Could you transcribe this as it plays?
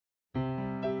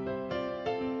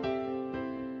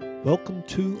Welcome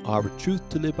to our Truth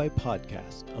to Live By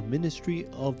podcast, a ministry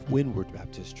of Windward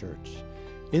Baptist Church.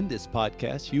 In this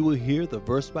podcast, you will hear the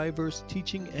verse-by-verse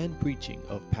teaching and preaching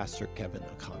of Pastor Kevin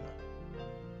Akana.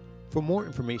 For more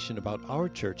information about our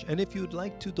church, and if you would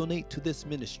like to donate to this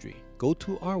ministry, go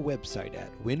to our website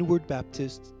at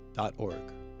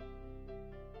windwardbaptist.org.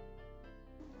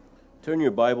 Turn your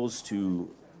Bibles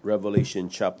to Revelation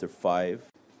chapter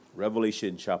 5.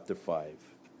 Revelation chapter 5.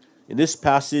 In this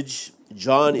passage,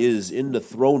 John is in the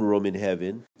throne room in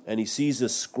heaven, and he sees a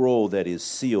scroll that is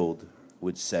sealed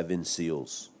with 7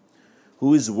 seals.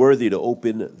 Who is worthy to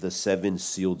open the 7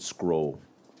 sealed scroll?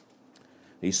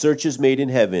 A search is made in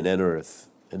heaven and earth,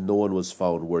 and no one was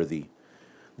found worthy.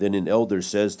 Then an elder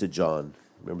says to John,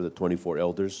 remember the 24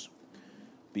 elders?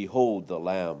 Behold the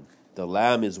Lamb. The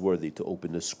Lamb is worthy to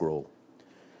open the scroll.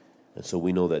 And so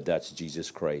we know that that's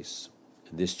Jesus Christ.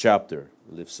 And this chapter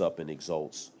lifts up and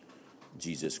exalts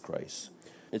Jesus Christ.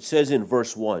 It says in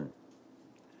verse 1,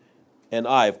 and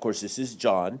I, of course this is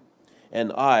John,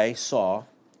 and I saw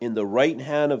in the right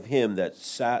hand of him that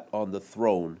sat on the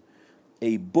throne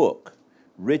a book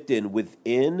written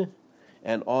within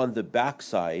and on the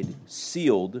backside,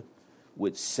 sealed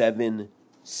with 7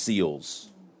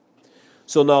 seals.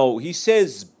 So now he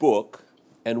says book,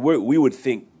 and we would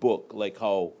think book like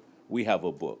how we have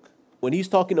a book. When he's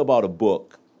talking about a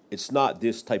book, it's not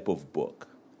this type of book.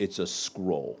 It's a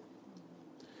scroll.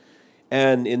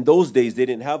 And in those days, they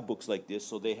didn't have books like this,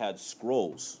 so they had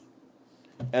scrolls.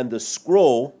 And the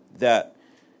scroll that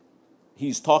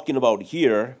he's talking about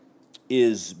here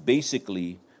is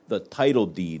basically the title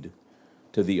deed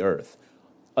to the earth.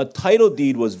 A title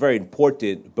deed was very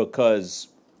important because,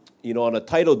 on a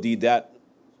title deed that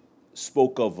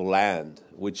spoke of land,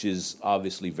 which is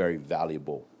obviously very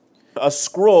valuable. A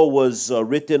scroll was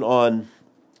written on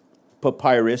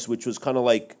papyrus, which was kind of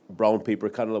like brown paper,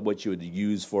 kind of like what you would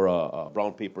use for a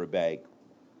brown paper bag.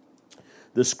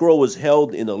 The scroll was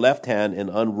held in the left hand and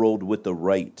unrolled with the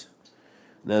right.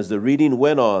 And as the reading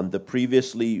went on, the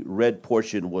previously read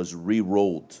portion was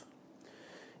re-rolled.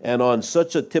 And on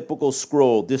such a typical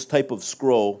scroll, this type of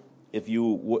scroll, if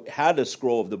you had a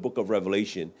scroll of the book of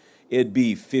Revelation, it'd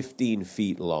be 15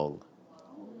 feet long.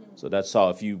 So that's how,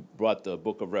 if you brought the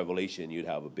book of Revelation, you'd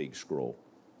have a big scroll.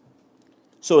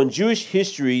 So in Jewish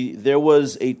history, there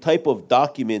was a type of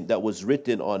document that was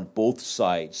written on both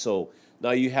sides. So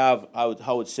now you have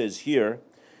how it says here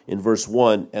in verse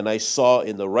 1, and I saw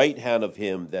in the right hand of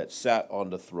him that sat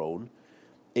on the throne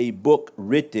a book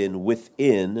written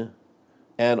within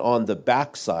and on the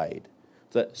backside.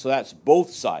 So that's both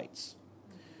sides.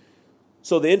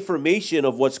 So the information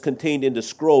of what's contained in the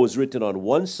scroll is written on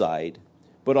one side,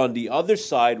 but on the other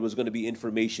side was going to be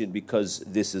information because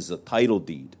this is a title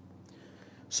deed.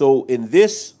 So in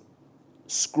this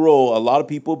scroll, a lot of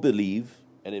people believe,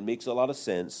 and it makes a lot of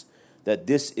sense, that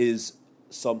this is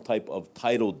some type of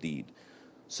title deed.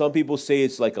 Some people say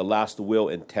it's like a last will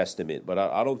and testament, but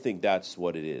I don't think that's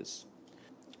what it is.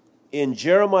 In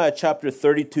Jeremiah chapter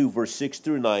 32, verse 6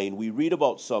 through 9, we read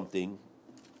about something.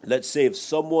 Let's say if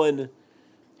someone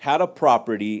had a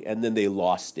property and then they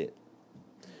lost it.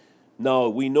 Now,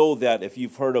 we know that if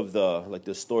you've heard of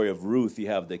the story of Ruth, you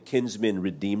have the kinsman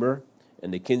redeemer.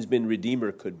 And the kinsman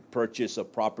redeemer could purchase a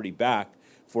property back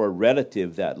for a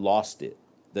relative that lost it,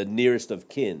 the nearest of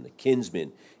kin, the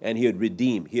kinsman, and he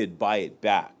would buy it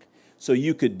back. So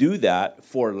you could do that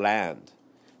for land.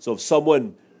 So if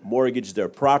someone mortgaged their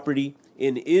property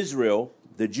in Israel,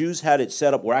 the Jews had it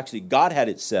set up, or actually God had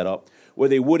it set up, where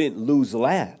they wouldn't lose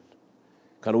land.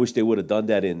 Kind of wish they would have done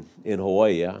that in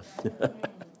Hawaii, yeah?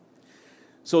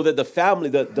 So that the family,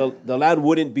 the land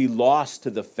wouldn't be lost to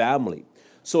the family.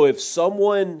 So if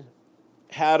someone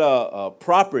had a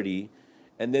property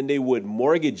and then they would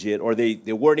mortgage it, or they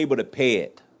weren't able to pay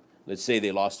it, let's say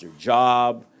they lost their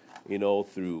job,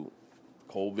 through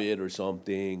COVID or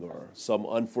something, or some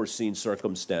unforeseen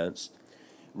circumstance,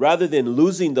 rather than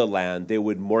losing the land, they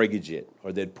would mortgage it,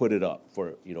 or they'd put it up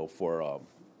for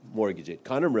mortgage it.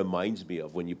 Kind of reminds me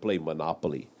of when you play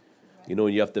Monopoly.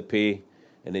 You have to pay,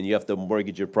 and then you have to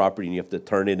mortgage your property, and you have to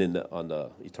turn it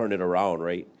you turn it around,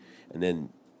 right? And then,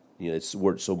 it's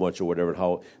worth so much or whatever.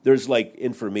 How there's like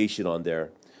information on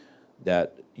there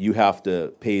that you have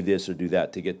to pay this or do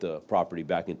that to get the property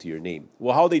back into your name.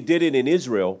 Well, how they did it in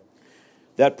Israel,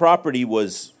 that property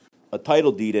was a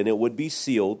title deed and it would be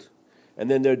sealed. And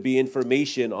then there'd be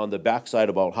information on the backside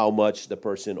about how much the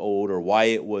person owed or why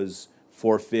it was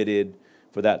forfeited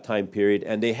for that time period.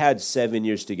 And they had 7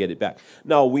 years to get it back.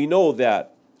 Now, we know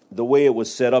that the way it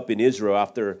was set up in Israel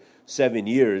after 7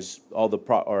 years,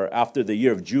 after the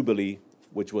year of Jubilee,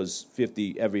 which was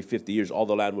every 50 years, all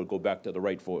the land would go back to the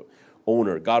rightful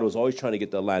owner. God was always trying to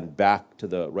get the land back to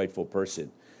the rightful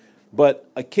person. But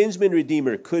a kinsman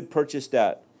redeemer could purchase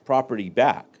that property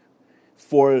back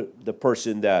for the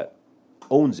person that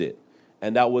owns it.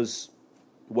 And that was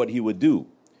what he would do.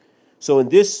 So in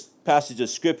this passage of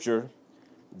Scripture,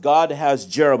 God has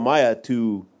Jeremiah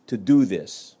to do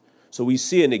this. So we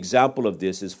see an example of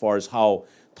this as far as how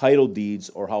title deeds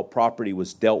or how property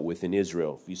was dealt with in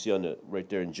Israel. If you see right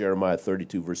there in Jeremiah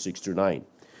 32, verse 6 through 9.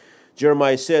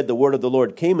 Jeremiah said, "The word of the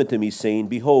Lord came unto me, saying,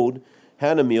 Behold,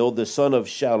 Hanamel, the son of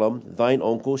Shallum, thine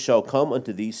uncle, shall come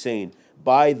unto thee, saying,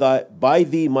 Buy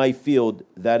thee my field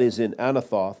that is in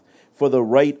Anathoth, for the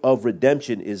right of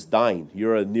redemption is thine."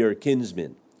 You're a near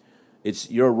kinsman. It's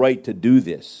your right to do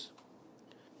this.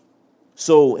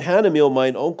 So Hanamel,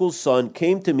 mine uncle's son,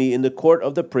 came to me in the court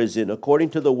of the prison, according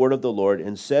to the word of the Lord,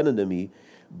 and said unto me,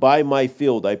 Buy my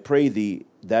field, I pray thee,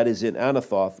 that is in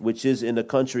Anathoth, which is in the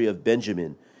country of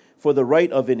Benjamin. For the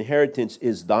right of inheritance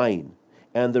is thine,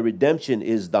 and the redemption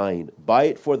is thine. Buy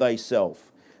it for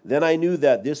thyself. Then I knew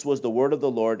that this was the word of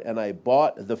the Lord, and I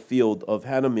bought the field of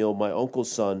Hanamel, my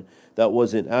uncle's son, that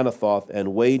was in Anathoth,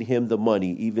 and weighed him the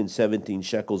money, even 17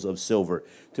 shekels of silver,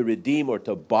 to redeem or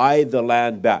to buy the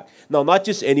land back. Now, not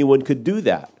just anyone could do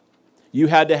that. You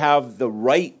had to have the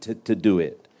right to do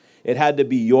it. It had to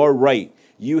be your right.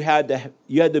 You had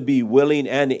to be willing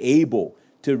and able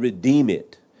to redeem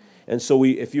it. And so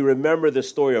if you remember the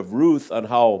story of Ruth on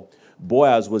how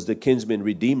Boaz was the kinsman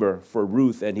redeemer for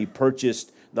Ruth, and he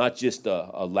purchased not just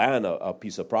a land, a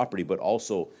piece of property, but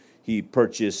also he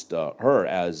purchased her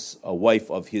as a wife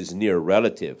of his near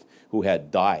relative who had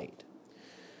died.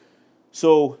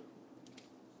 So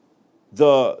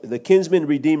the kinsman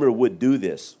redeemer would do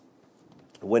this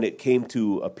when it came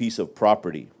to a piece of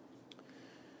property.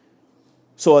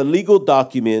 So a legal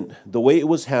document, the way it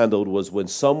was handled was when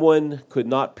someone could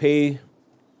not pay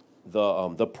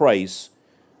the price,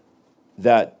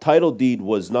 that title deed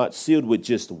was not sealed with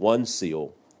just one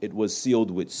seal. It was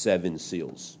sealed with 7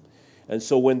 seals. And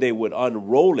so when they would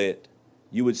unroll it,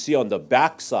 you would see on the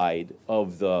backside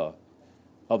of the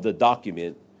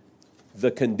document the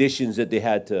conditions that they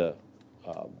had to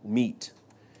meet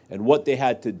and what they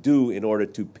had to do in order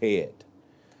to pay it.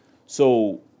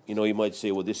 So, you might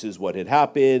say, well, this is what had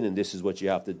happened, and this is what you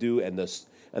have to do, and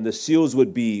the seals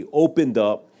would be opened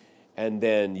up, and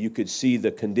then you could see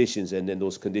the conditions, and then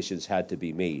those conditions had to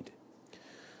be made.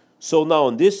 So now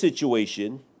in this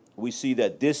situation, we see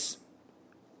that this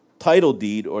title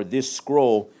deed or this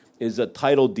scroll is a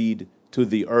title deed to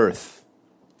the earth.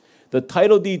 The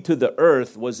title deed to the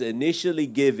earth was initially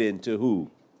given to who?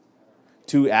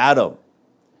 To Adam.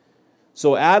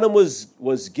 So Adam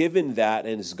was given that,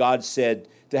 and as God said,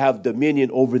 to have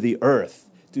dominion over the earth,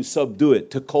 to subdue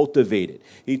it, to cultivate it.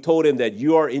 He told him that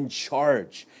you are in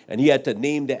charge, and he had to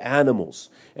name the animals.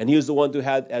 And he was the one who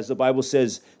had, as the Bible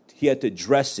says, he had to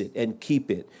dress it and keep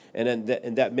it, and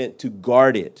that meant to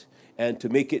guard it and to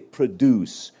make it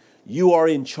produce. You are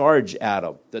in charge,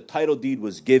 Adam. The title deed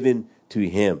was given to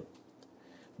him.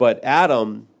 But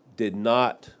Adam did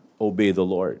not obey the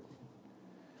Lord.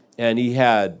 And he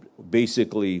had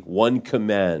basically one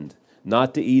command,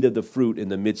 not to eat of the fruit in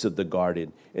the midst of the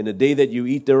garden. In the day that you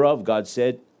eat thereof, God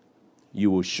said, you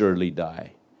will surely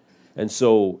die. And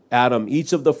so Adam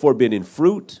eats of the forbidden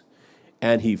fruit,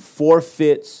 and he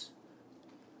forfeits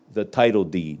the title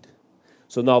deed.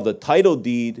 So now the title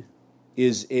deed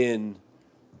is in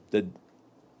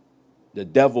the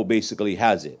devil basically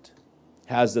has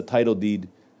the title deed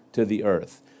to the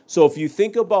earth. So if you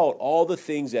think about all the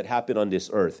things that happen on this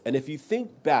earth, and if you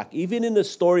think back, even in the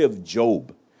story of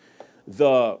Job,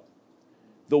 the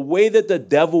way that the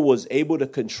devil was able to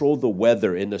control the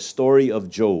weather in the story of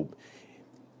Job,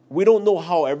 we don't know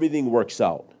how everything works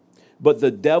out. But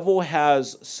the devil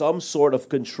has some sort of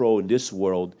control in this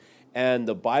world, and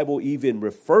the Bible even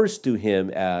refers to him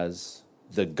as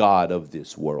the God of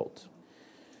this world.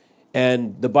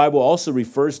 And the Bible also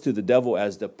refers to the devil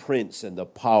as the prince and the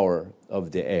power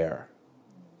of the air.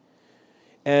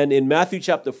 And in Matthew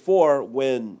chapter 4,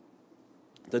 when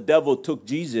the devil took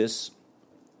Jesus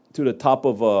to the top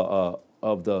of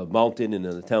the mountain in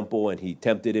the temple, and he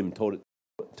tempted him and told it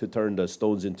to turn the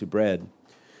stones into bread,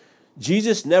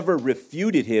 Jesus never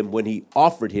refuted him when he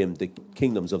offered him the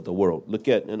kingdoms of the world. Look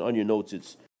at, and on your notes,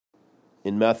 it's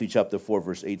in Matthew chapter 4,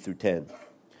 verse 8 through 10.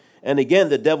 And again,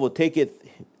 the devil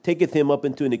taketh him up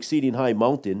into an exceeding high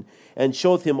mountain, and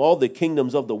showeth him all the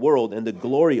kingdoms of the world and the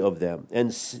glory of them,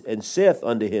 and saith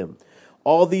unto him,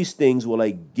 All these things will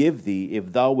I give thee,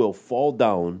 if thou wilt fall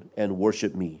down and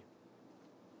worship me.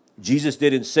 Jesus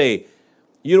didn't say,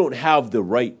 you don't have the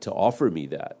right to offer me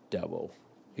that, devil.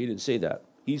 He didn't say that.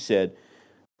 He said,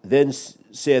 Then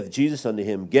saith Jesus unto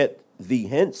him, Get thee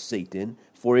hence, Satan,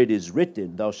 for it is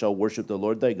written, Thou shalt worship the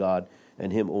Lord thy God,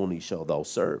 and him only shalt thou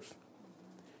serve.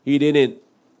 He didn't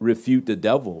refute the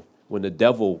devil when the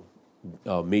devil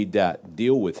made that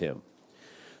deal with him.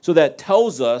 So that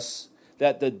tells us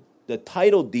that the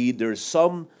title deed, there's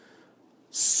some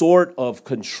sort of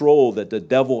control that the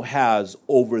devil has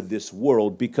over this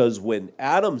world, because when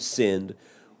Adam sinned,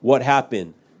 what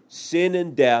happened? Sin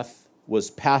and death was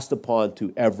passed upon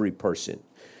to every person.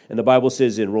 And the Bible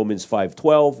says in Romans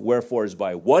 5:12, Wherefore as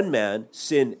by one man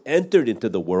sin entered into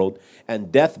the world,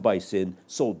 and death by sin,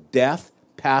 so death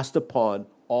passed upon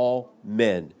all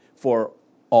men, for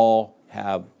all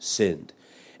have sinned.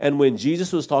 And when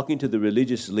Jesus was talking to the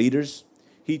religious leaders,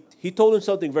 he told them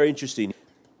something very interesting.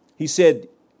 He said,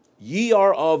 Ye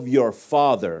are of your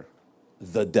father,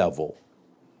 the devil,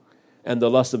 and the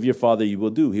lust of your father you will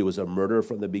do. He was a murderer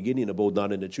from the beginning, abode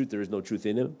not in the truth. There is no truth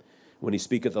in him. When he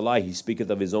speaketh a lie, he speaketh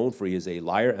of his own, for he is a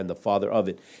liar and the father of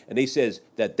it. And he says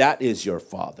that is your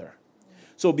father.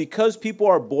 So because people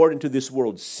are born into this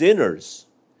world sinners,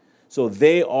 so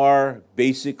they are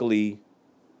basically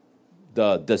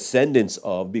the descendants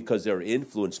of, because they're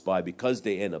influenced by, because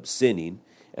they end up sinning.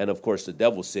 And of course, the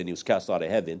devil sinned. He was cast out of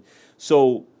heaven.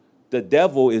 So the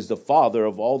devil is the father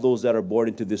of all those that are born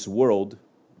into this world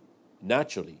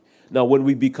naturally. Now, when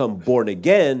we become born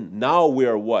again, now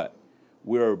we're what?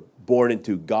 We're born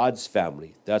into God's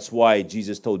family. That's why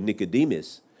Jesus told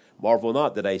Nicodemus, Marvel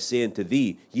not that I say unto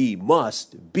thee, ye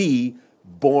must be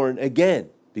born again.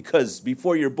 Because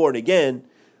before you're born again,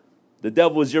 the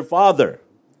devil is your father,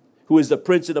 who is the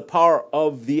prince of the power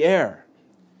of the air.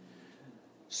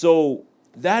 So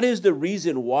that is the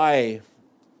reason why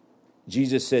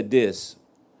Jesus said this,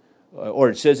 or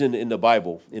it says in the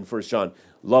Bible, in 1 John,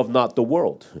 love not the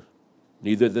world,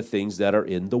 neither the things that are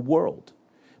in the world.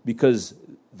 Because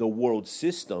the world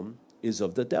system is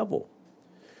of the devil.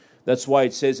 That's why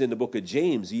it says in the book of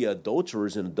James, ye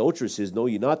adulterers and adulteresses, know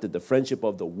ye not that the friendship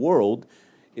of the world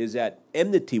is at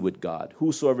enmity with God.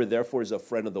 Whosoever therefore is a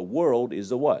friend of the world is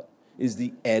the what? Is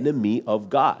the enemy of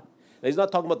God. Now, he's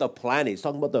not talking about the planet. He's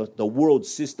talking about the world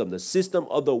system. The system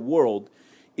of the world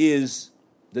is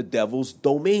the devil's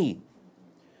domain.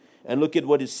 And look at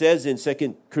what it says in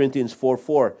 2 Corinthians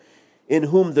 4:4. In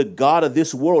whom the God of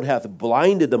this world hath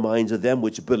blinded the minds of them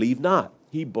which believe not.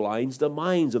 He blinds the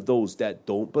minds of those that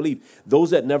don't believe. Those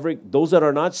that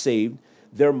are not saved,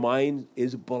 their mind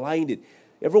is blinded.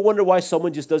 Ever wonder why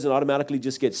someone just doesn't automatically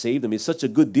just get saved? I mean, it's such a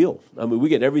good deal. I mean, we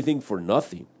get everything for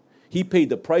nothing. He paid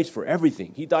the price for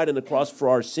everything. He died on the cross for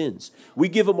our sins. We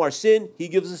give him our sin. He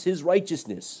gives us his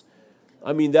righteousness.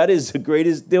 I mean, that is the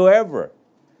greatest deal ever.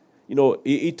 You know,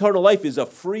 eternal life is a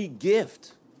free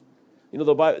gift. You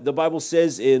know, the Bible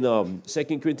says in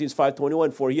 2 Corinthians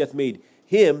 5:21, for he hath made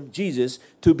him, Jesus,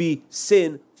 to be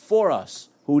sin for us,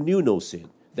 who knew no sin,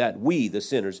 that we, the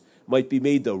sinners, might be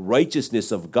made the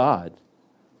righteousness of God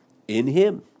in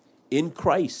him, in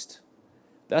Christ.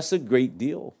 That's a great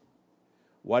deal.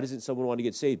 Why doesn't someone want to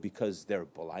get saved? Because they're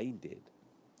blinded.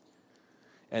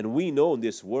 And we know in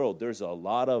this world there's a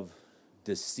lot of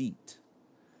deceit.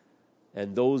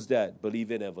 And those that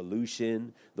believe in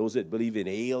evolution, those that believe in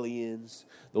aliens,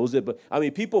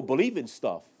 people believe in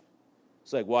stuff.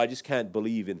 It's like, well, I just can't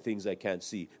believe in things I can't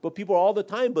see. But people are all the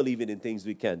time believing in things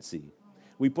we can't see.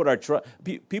 We put our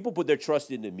people put their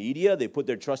trust in the media. They put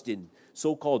their trust in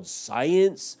so-called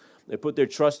science. They put their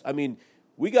trust. I mean,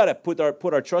 we got to put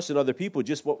our trust in other people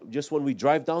just when we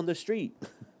drive down the street.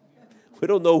 We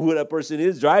don't know who that person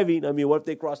is driving. I mean, what if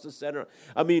they cross the center?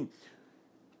 I mean,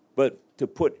 but to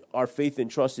put our faith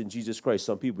and trust in Jesus Christ,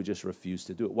 some people just refuse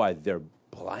to do it. Why? They're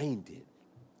blinded.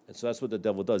 And so that's what the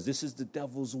devil does. This is the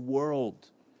devil's world.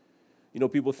 You know,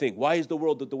 people think, why is the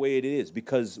world the way it is?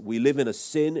 Because we live in a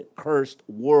sin-cursed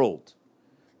world.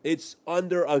 It's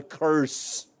under a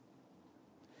curse.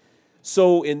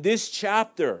 So in this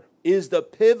chapter is the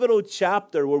pivotal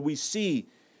chapter where we see,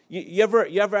 you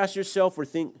ever ask yourself or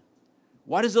think,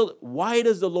 why does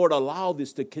the Lord allow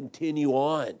this to continue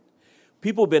on?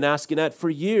 People have been asking that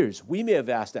for years. We may have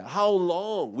asked that. How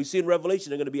long? We see in Revelation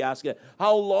they're going to be asking,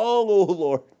 how long, O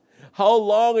Lord? How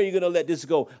long are you going to let this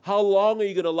go? How long are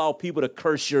you going to allow people to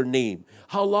curse your name?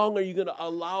 How long are you going to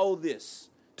allow this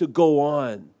to go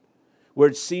on? Where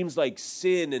it seems like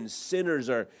sin and sinners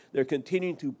they're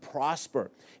continuing to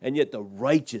prosper, and yet the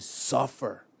righteous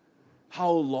suffer. How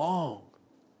long?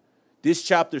 This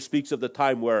chapter speaks of the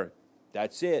time where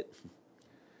that's it.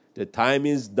 The time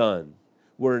is done.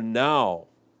 Where now,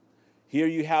 here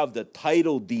you have the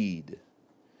title deed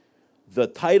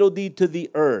to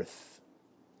the earth,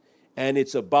 and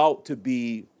it's about to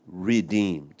be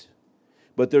redeemed.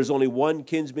 But there's only one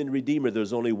kinsman redeemer.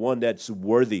 There's only one that's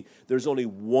worthy. There's only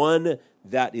one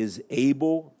that is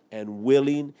able and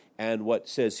willing and what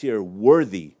says here,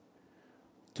 worthy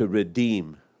to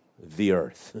redeem the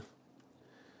earth.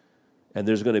 And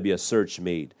there's going to be a search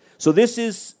made. So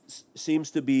this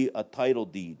seems to be a title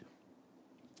deed.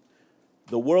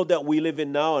 The world that we live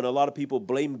in now, and a lot of people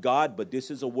blame God, but this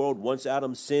is a world, once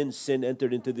Adam sinned, sin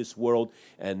entered into this world,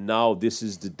 and now this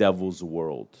is the devil's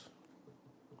world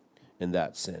in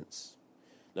that sense.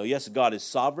 Now, yes, God is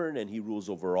sovereign and he rules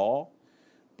over all,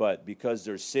 but because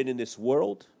there's sin in this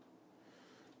world,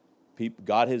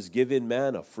 God has given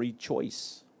man a free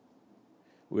choice.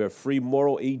 We are free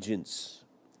moral agents.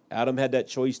 Adam had that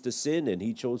choice to sin, and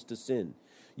he chose to sin.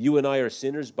 You and I are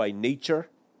sinners by nature,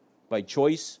 by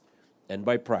choice, and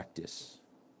by practice.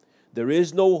 There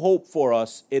is no hope for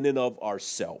us in and of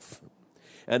ourselves.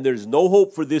 And there's no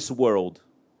hope for this world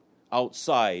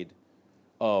outside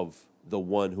of the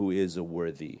one who is a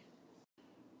worthy.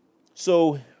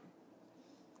 So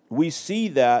we see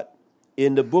that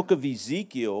in the book of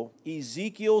Ezekiel,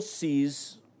 Ezekiel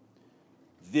sees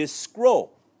this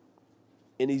scroll.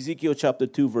 In Ezekiel chapter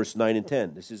 2, verse 9 and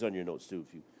 10. This is on your notes too,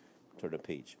 if you turn a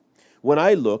page. When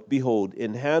I looked, behold,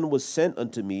 an hand was sent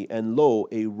unto me, and lo,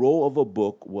 a roll of a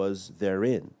book was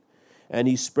therein. And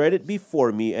he spread it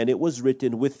before me, and it was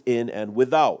written within and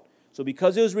without. So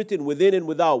because it was written within and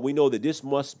without, we know that this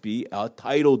must be a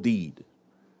title deed.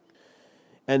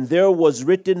 And there was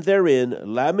written therein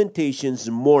lamentations,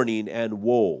 mourning, and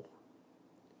woe.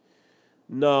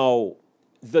 Now,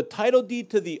 the title deed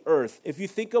to the earth, if you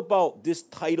think about this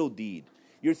title deed,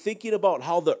 you're thinking about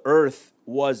how the earth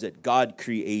was that God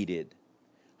created,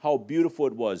 how beautiful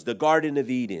it was, the Garden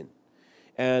of Eden,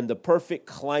 and the perfect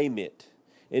climate.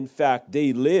 In fact,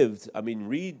 they lived,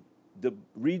 read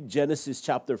Genesis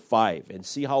chapter 5 and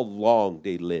see how long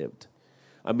they lived.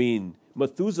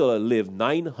 Methuselah lived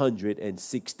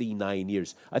 969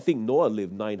 years. I think Noah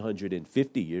lived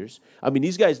 950 years.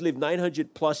 These guys lived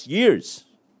 900 plus years.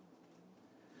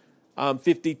 I'm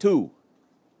 52.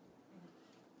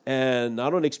 And I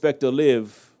don't expect to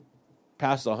live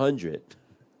past 100.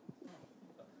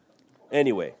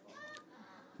 Anyway.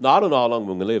 No, I don't know how long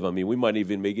we're going to live. We might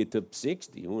even make it to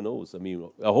 60. Who knows?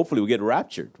 Hopefully we get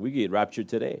raptured. We get raptured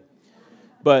today.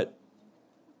 But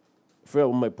I forgot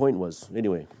what my point was.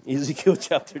 Anyway, Ezekiel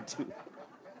chapter 2.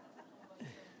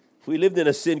 We lived in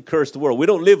a sin-cursed world. We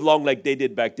don't live long like they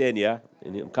did back then, yeah?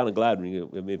 And I'm kind of glad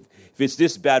if it's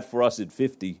this bad for us at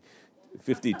 50,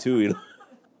 52,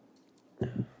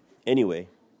 Anyway,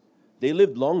 they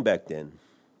lived long back then.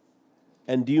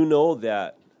 And do you know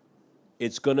that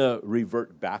it's going to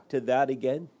revert back to that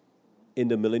again in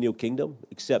the millennial kingdom?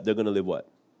 Except they're going to live what?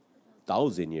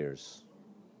 1,000 years.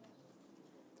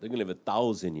 They're going to live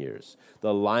 1,000 years.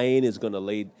 The lion is going to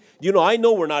lay... I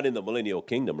know we're not in the millennial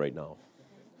kingdom right now.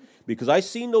 Because I've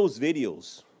seen those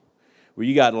videos where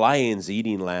you got lions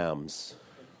eating lambs.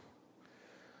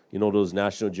 Those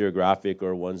National Geographic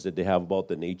or ones that they have about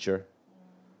the nature.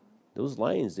 Those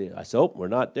lions, I said, we're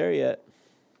not there yet.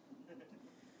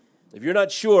 If you're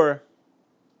not sure,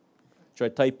 try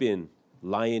type in,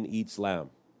 lion eats lamb.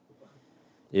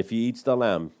 If he eats the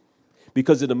lamb,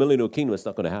 because in the millennial kingdom, it's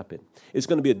not going to happen. It's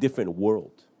going to be a different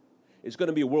world. It's going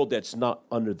to be a world that's not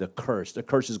under the curse. The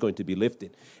curse is going to be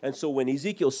lifted. And so when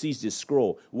Ezekiel sees this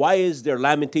scroll, why is there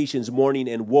lamentations, mourning,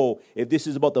 and woe if this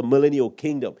is about the millennial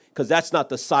kingdom? Because that's not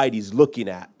the side he's looking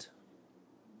at.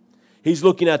 He's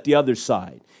looking at the other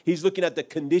side. He's looking at the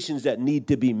conditions that need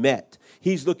to be met.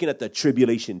 He's looking at the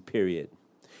tribulation period.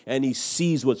 And he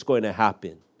sees what's going to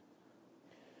happen.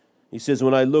 He says,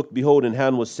 when I looked, behold, an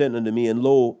hand was sent unto me, and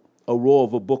lo, a roll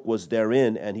of a book was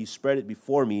therein, and he spread it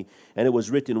before me, and it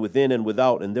was written within and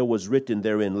without, and there was written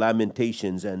therein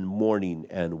lamentations and mourning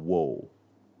and woe.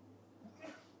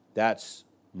 That's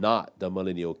not the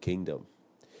millennial kingdom.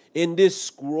 In this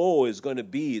scroll it's going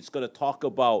to talk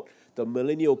about the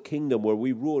millennial kingdom where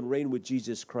we rule and reign with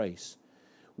Jesus Christ,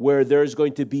 where there's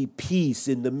going to be peace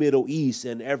in the Middle East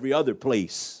and every other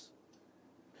place.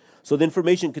 So the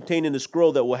information contained in the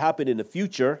scroll that will happen in the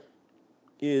future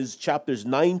is chapters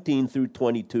 19 through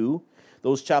 22.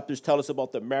 Those chapters tell us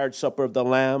about the marriage supper of the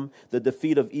Lamb, the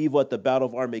defeat of evil at the battle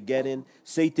of Armageddon,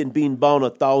 Satan being bound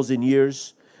 1,000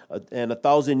 years, and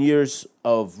 1,000 years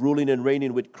of ruling and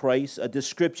reigning with Christ, a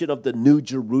description of the New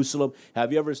Jerusalem.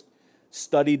 Have you ever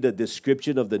studied the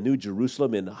description of the New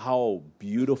Jerusalem and how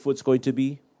beautiful it's going to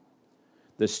be?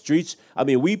 The streets,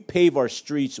 we pave our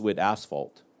streets with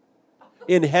asphalt.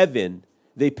 In heaven,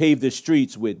 they pave the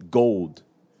streets with gold.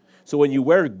 So when you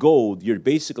wear gold, you're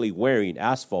basically wearing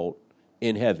asphalt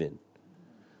in heaven.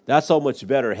 That's how much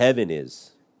better heaven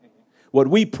is. What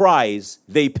we prize,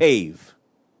 they pave.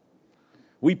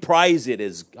 We prize it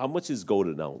as, how much is gold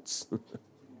an ounce?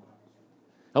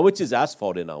 How much is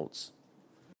asphalt an ounce?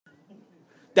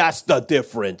 That's the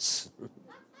difference.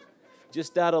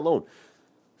 Just that alone.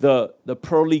 The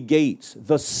pearly gates,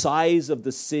 the size of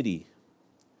the city.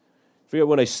 I forget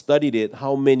when I studied it,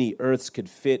 how many earths could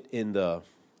fit in the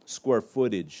square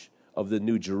footage of the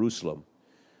New Jerusalem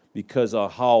because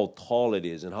of how tall it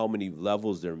is and how many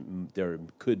levels there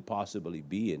could possibly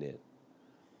be in it.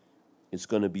 It's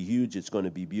going to be huge. It's going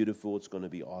to be beautiful. It's going to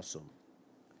be awesome.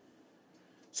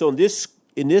 So in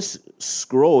this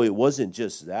scroll, it wasn't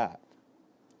just that.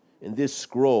 In this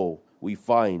scroll, we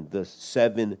find the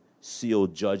 7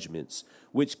 sealed judgments,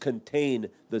 which contain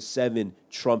the 7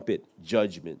 trumpet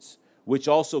judgments, which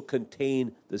also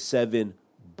contain the 7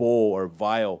 bowl or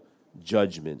vial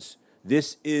judgments.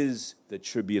 This is the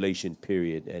tribulation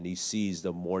period, and he sees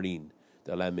the mourning,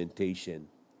 the lamentation,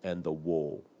 and the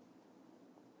woe.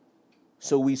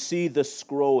 So we see the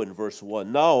scroll in verse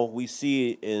 1. Now we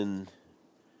see in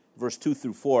verse 2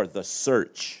 through 4, the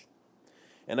search.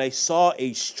 And I saw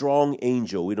a strong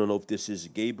angel. We don't know if this is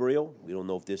Gabriel. We don't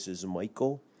know if this is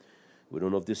Michael. We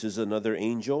don't know if this is another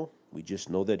angel. We just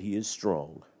know that he is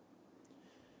strong.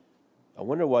 I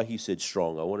wonder why he said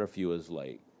strong. I wonder if he was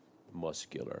like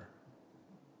muscular.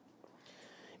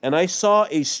 And I saw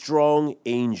a strong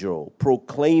angel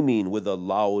proclaiming with a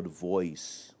loud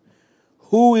voice,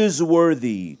 "Who is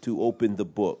worthy to open the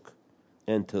book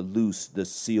and to loose the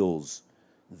seals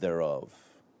thereof?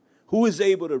 Who is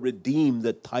able to redeem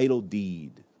the title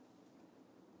deed?"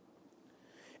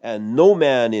 And no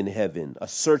man in heaven, a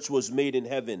search was made in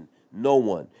heaven, no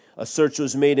one. A search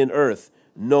was made in earth,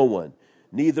 no one.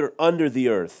 Neither under the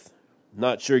earth.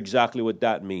 Not sure exactly what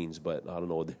that means, but I don't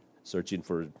know, searching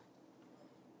for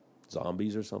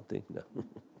zombies or something? No.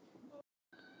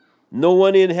 No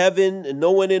one in heaven, and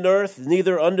no one in earth,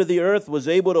 neither under the earth, was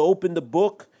able to open the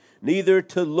book, neither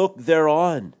to look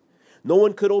thereon. No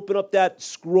one could open up that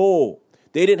scroll.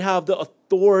 They didn't have the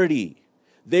authority.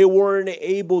 They weren't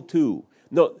able to.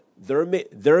 No, there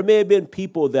may have been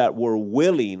people that were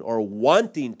willing or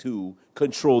wanting to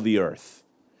control the earth.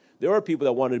 There were people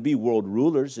that wanted to be world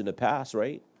rulers in the past,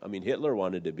 right? I mean, Hitler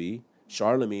wanted to be.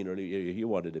 Charlemagne, or he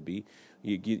wanted to be.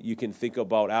 You can think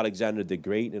about Alexander the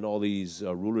Great and all these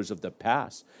rulers of the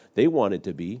past. They wanted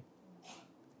to be,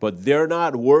 but they're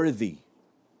not worthy.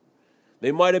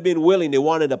 They might have been willing. They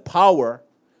wanted a power.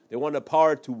 They wanted a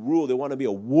power to rule. They want to be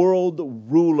a world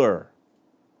ruler.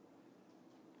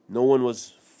 No one was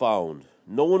found.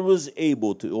 No one was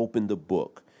able to open the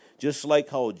book. Just like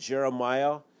how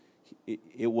Jeremiah,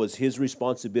 it was his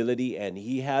responsibility, and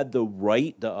he had the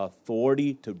right, the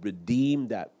authority to redeem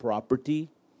that property.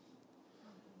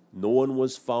 No one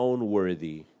was found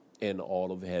worthy in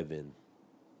all of heaven.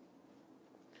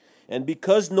 And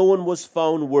because no one was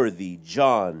found worthy,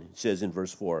 John says in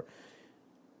verse 4,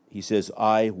 he says,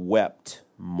 "I wept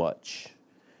much,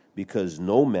 because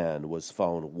no man was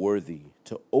found worthy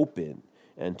to open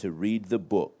and to read the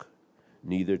book,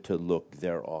 neither to look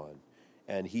thereon."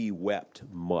 And he wept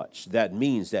much. That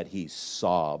means that he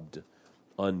sobbed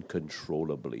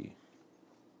uncontrollably.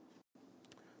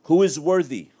 Who is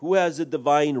worthy? Who has the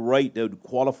divine right that would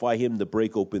qualify him to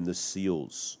break open the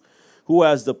seals? Who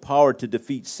has the power to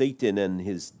defeat Satan and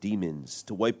his demons,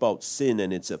 to wipe out sin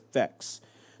and its effects,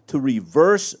 to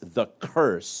reverse the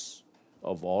curse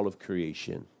of all of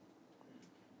creation?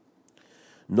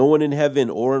 No one in heaven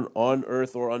or on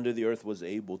earth or under the earth was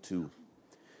able to.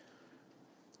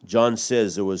 John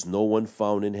says there was no one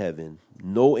found in heaven.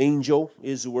 No angel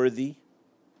is worthy.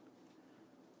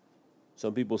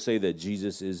 Some people say that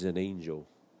Jesus is an angel.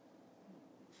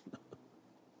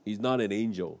 He's not an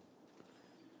angel.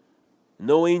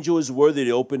 No angel is worthy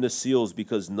to open the seals,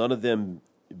 because none of them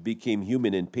became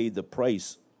human and paid the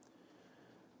price,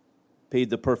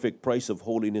 paid the perfect price of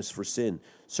holiness for sin.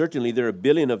 Certainly there are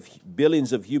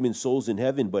billions of human souls in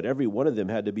heaven, but every one of them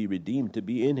had to be redeemed to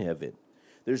be in heaven.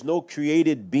 There's no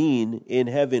created being in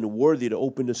heaven worthy to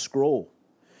open the scroll.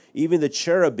 Even the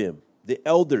cherubim, the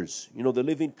elders, the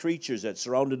living creatures that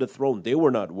surrounded the throne, they were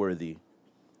not worthy.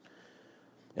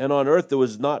 And on earth there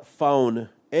was not found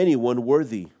anyone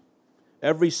worthy.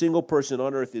 Every single person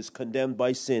on earth is condemned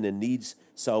by sin and needs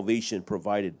salvation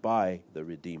provided by the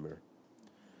Redeemer.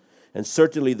 And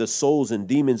certainly the souls and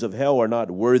demons of hell are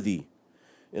not worthy.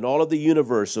 In all of the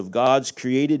universe of God's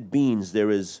created beings,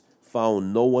 there is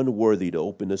found no one worthy to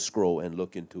open the scroll and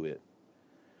look into it.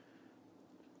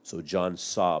 So John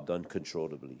sobbed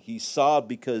uncontrollably. He sobbed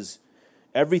because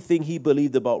everything he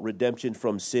believed about redemption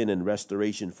from sin and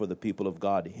restoration for the people of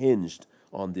God hinged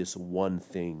on this one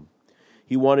thing.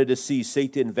 He wanted to see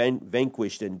Satan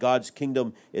vanquished and God's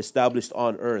kingdom established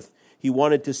on earth. He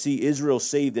wanted to see Israel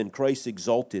saved and Christ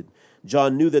exalted.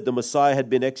 John knew that the Messiah had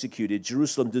been executed,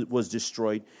 Jerusalem was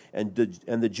destroyed, and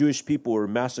the Jewish people were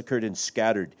massacred and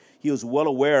scattered. He was well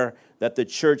aware that the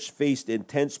church faced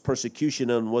intense persecution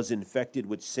and was infected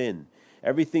with sin.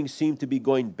 Everything seemed to be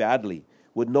going badly.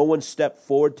 Would no one step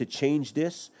forward to change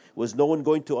this? Was no one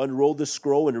going to unroll the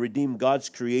scroll and redeem God's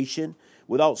creation?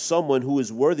 Without someone who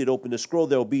is worthy to open the scroll,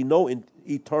 there will be no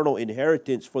eternal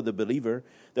inheritance for the believer.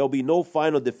 There will be no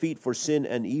final defeat for sin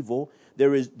and evil.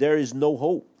 There is no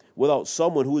hope. Without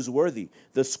someone who is worthy,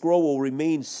 the scroll will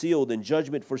remain sealed and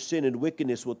judgment for sin and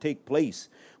wickedness will take place.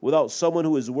 Without someone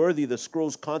who is worthy, the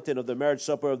scroll's content of the marriage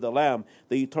supper of the Lamb,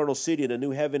 the eternal city, and the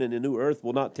new heaven and the new earth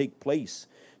will not take place.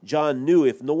 John knew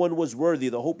if no one was worthy,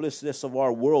 the hopelessness of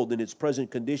our world in its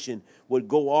present condition would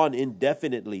go on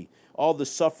indefinitely. All the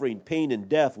suffering, pain, and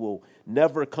death will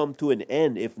never come to an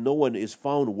end if no one is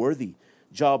found worthy.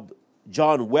 John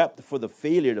wept, for the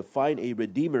failure to find a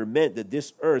Redeemer meant that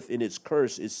this earth in its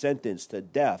curse is sentenced to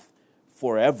death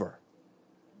forever.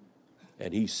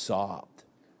 And he sobbed.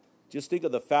 Just think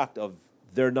of the fact of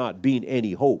there not being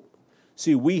any hope.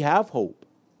 See, we have hope.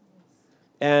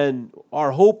 And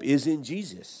our hope is in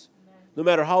Jesus. No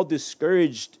matter how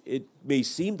discouraged it may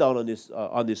seem down on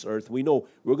this earth, we know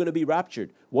we're going to be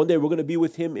raptured. One day we're going to be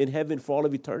with him in heaven for all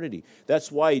of eternity.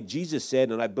 That's why Jesus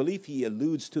said, and I believe he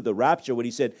alludes to the rapture when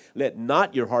he said, "Let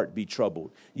not your heart be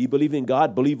troubled. You believe in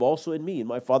God, believe also in me. In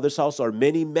my Father's house are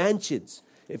many mansions.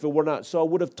 If it were not so, I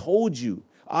would have told you.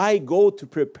 I go to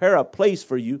prepare a place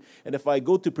for you. And if I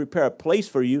go to prepare a place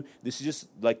for you," this is just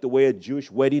like the way a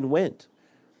Jewish wedding went.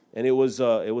 And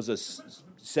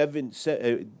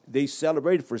they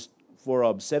celebrated for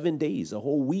 7 days, a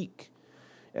whole week.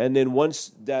 And then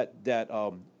once that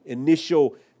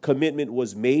initial commitment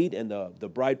was made and the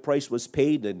bride price was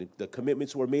paid and the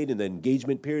commitments were made and the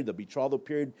engagement period, the betrothal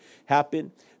period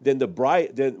happened, then the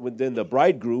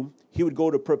bridegroom, he would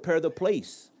go to prepare the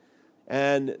place.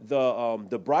 And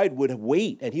the bride would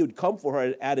wait, and he would come for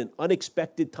her at an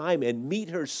unexpected time and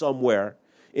meet her somewhere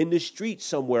in the street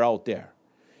somewhere out there.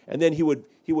 And then he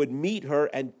would meet her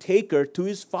and take her to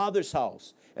his father's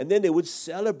house. And then they would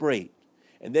celebrate.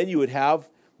 And then you would have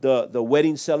the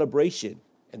wedding celebration.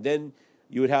 And then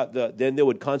then they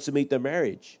would consummate the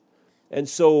marriage. And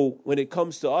so when it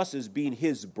comes to us as being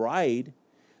his bride,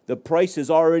 the price has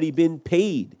already been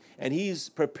paid. And he's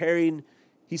preparing,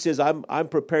 he says, I'm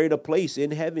preparing a place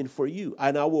in heaven for you.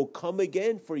 And I will come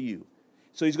again for you.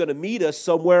 So he's going to meet us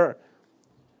somewhere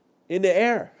in the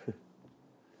air.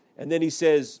 And then he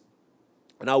says,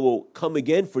 "And I will come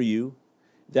again for you,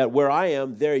 that where I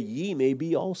am, there ye may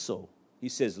be also." He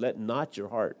says, "Let not your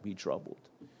heart be troubled."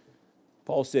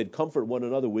 Paul said, "Comfort one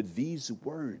another with these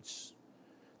words,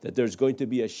 that there's going to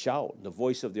be a shout, the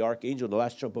voice of the archangel, the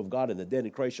last trump of God, and the dead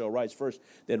in Christ shall rise first.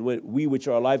 Then we which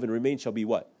are alive and remain shall be"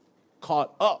 what?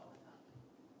 "Caught up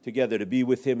together to be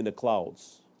with him in the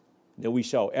clouds. Then we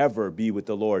shall ever be with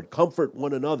the Lord." Comfort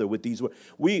one another with these words.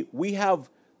 We have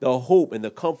the hope and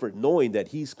the comfort knowing that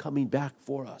he's coming back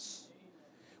for us.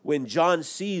 When John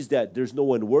sees that there's no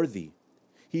one worthy,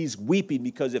 he's weeping,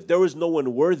 because if there was no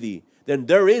one worthy, then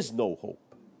there is no hope.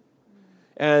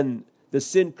 And the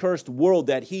sin-cursed world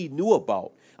that he knew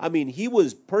about, I mean, he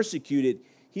was persecuted.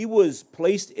 He was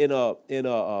placed in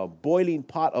a boiling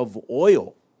pot of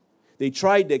oil. They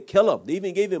tried to kill him. They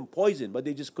even gave him poison, but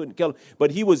they just couldn't kill him.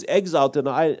 But he was exiled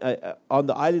on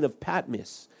the island of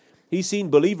Patmos. He's seen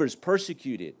believers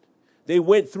persecuted. They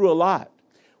went through a lot.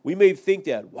 We may think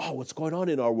that, wow, what's going on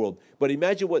in our world? But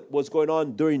imagine what was going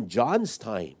on during John's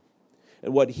time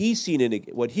and what he's seen and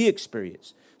what he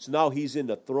experienced. So now he's in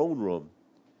the throne room,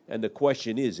 and the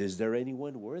question is there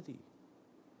anyone worthy?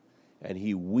 And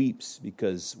he weeps,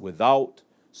 because without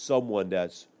someone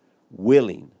that's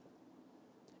willing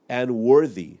and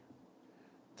worthy,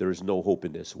 there is no hope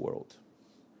in this world.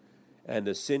 And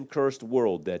the sin-cursed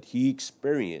world that he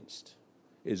experienced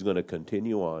is going to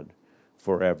continue on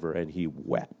forever. And he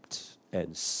wept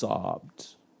and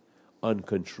sobbed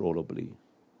uncontrollably.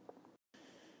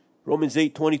 Romans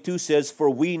 8:22 says, "For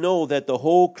we know that the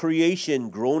whole creation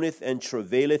groaneth and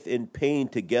travaileth in pain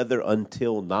together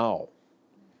until now."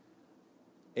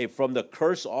 From the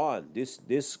curse on,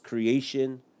 this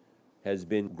creation has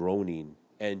been groaning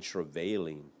and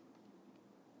travailing.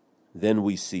 Then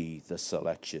we see the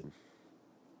selection.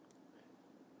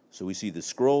 So we see the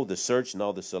scroll, the search,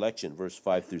 now the selection, verse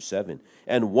 5 through 7.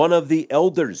 "And one of the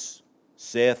elders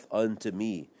saith unto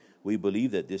me," we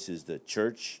believe that this is the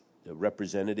church, the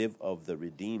representative of the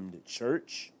redeemed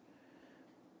church.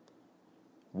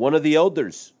 "One of the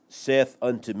elders saith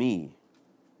unto me,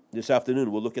 this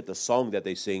afternoon we'll look at the song that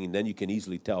they sing, and then you can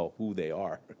easily tell who they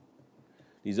are.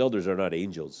 These elders are not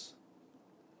angels.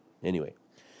 Anyway,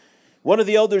 one of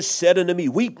the elders said unto me,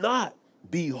 Weep not,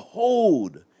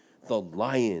 behold, the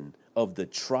Lion of the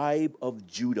tribe of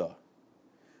Judah,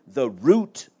 the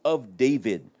Root of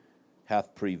David,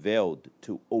 hath prevailed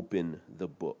to open the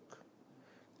book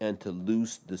and to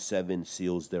loose the 7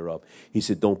 seals thereof. He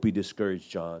said, don't be discouraged,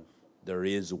 John. There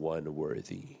is one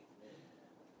worthy.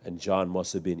 And John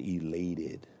must have been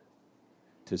elated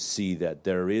to see that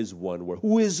there is one worthy.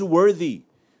 Who is worthy?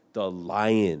 The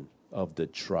Lion of the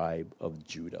tribe of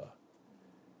Judah,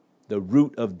 the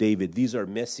Root of David. These are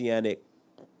messianic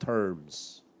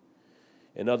terms.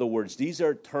 In other words, these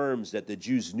are terms that the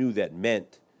Jews knew that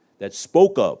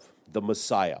spoke of the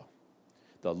Messiah,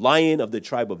 the Lion of the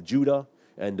tribe of Judah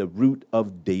and the Root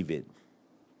of David.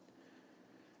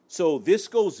 So this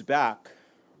goes back,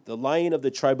 the Lion of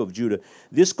the tribe of Judah,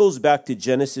 this goes back to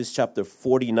Genesis chapter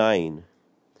 49,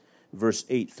 verse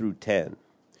 8 through 10.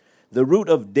 The Root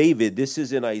of David, this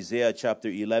is in Isaiah chapter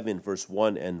 11, verse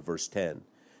 1 and verse 10.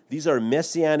 These are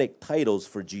messianic titles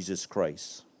for Jesus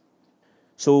Christ.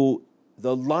 So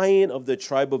the Lion of the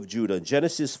tribe of Judah,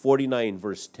 Genesis 49,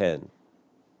 verse 10,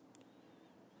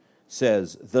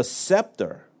 says, The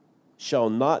scepter shall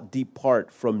not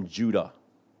depart from Judah,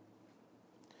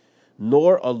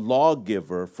 nor a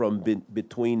lawgiver from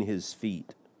between his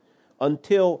feet,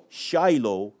 until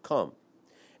Shiloh come,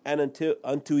 and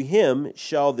unto him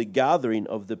shall the gathering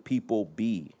of the people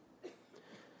be.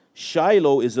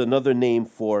 Shiloh is another name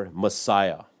for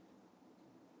Messiah.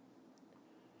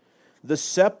 The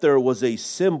scepter was a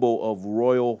symbol of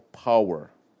royal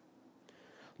power.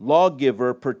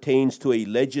 Lawgiver pertains to a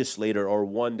legislator or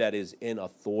one that is in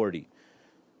authority.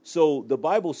 So the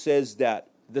Bible says that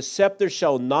the scepter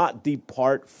shall not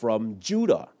depart from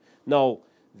Judah. Now,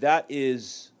 that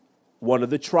is one of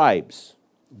the tribes,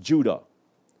 Judah.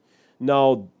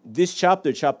 Now, this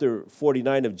chapter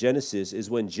 49 of Genesis, is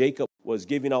when Jacob was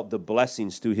giving out the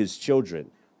blessings to his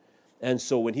children. And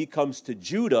so when he comes to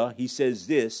Judah, he says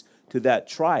this to that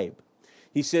tribe.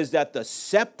 He says that the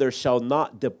scepter shall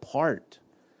not depart.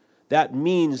 That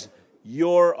means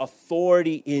your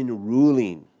authority in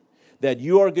ruling, that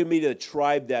you are going to be the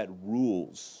tribe that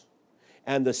rules.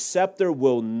 And the scepter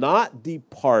will not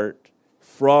depart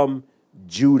from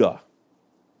Judah.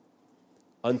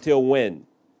 Until when?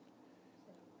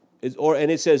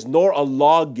 And it says, nor a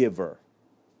lawgiver,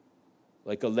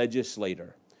 like a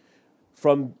legislator,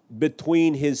 from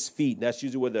between his feet. That's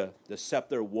usually where the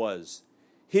scepter was.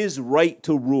 His right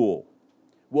to rule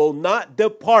will not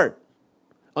depart.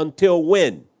 Until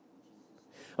when?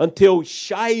 Until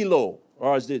Shiloh,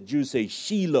 or as the Jews say,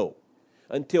 Shiloh.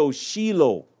 Until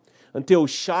Shiloh. Until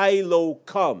Shiloh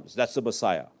comes. That's the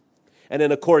Messiah. And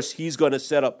then, of course, he's going to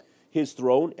set up his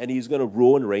throne, and he's going to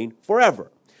rule and reign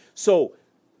forever. So,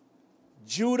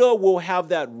 Judah will have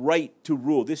that right to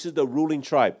rule. This is the ruling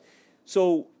tribe.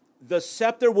 So, the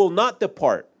scepter will not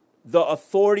depart. The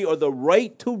authority or the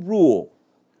right to rule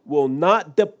will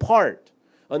not depart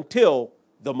until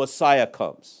the Messiah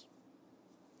comes.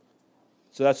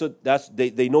 So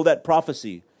they know that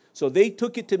prophecy. So they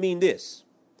took it to mean this,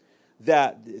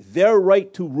 that their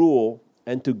right to rule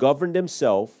and to govern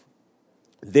themselves,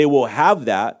 they will have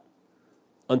that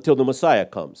until the Messiah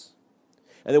comes.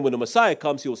 And then when the Messiah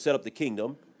comes, he will set up the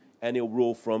kingdom and he'll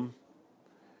rule from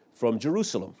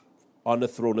Jerusalem on the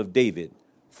throne of David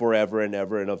forever and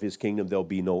ever, and of his kingdom there'll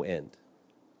be no end.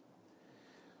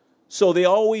 So they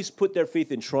always put their faith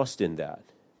and trust in that.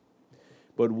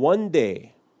 But one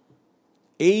day,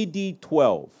 AD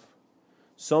 12,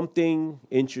 something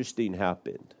interesting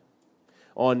happened.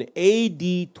 On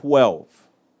AD 12,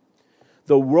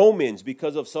 the Romans,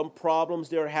 because of some problems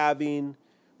they're having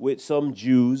with some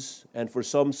Jews and for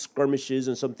some skirmishes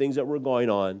and some things that were going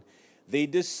on, they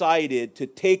decided to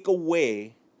take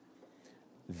away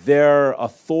their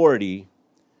authority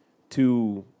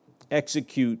to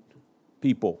execute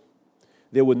people.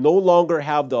 They would no longer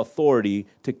have the authority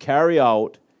to carry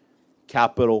out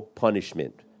capital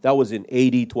punishment. That was in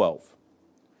AD 12.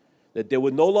 That they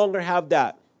would no longer have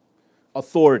that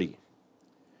authority.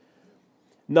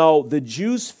 Now, the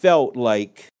Jews felt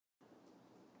like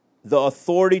the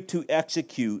authority to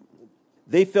execute,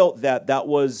 they felt that that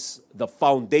was the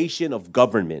foundation of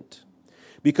government.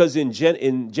 Because in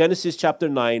Genesis chapter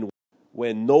 9,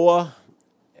 when Noah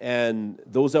and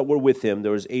those that were with him,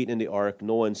 there was 8 in the ark,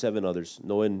 Noah and 7 others,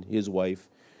 Noah and his wife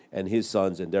and his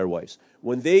sons and their wives.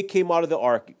 When they came out of the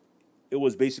ark, it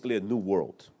was basically a new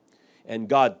world. And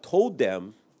God told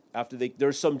them,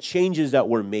 there's some changes that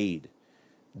were made.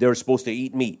 They were supposed to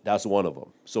eat meat. That's one of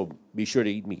them. So be sure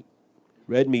to eat meat.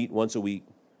 Red meat once a week,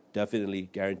 Definitely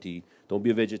guarantee. Don't be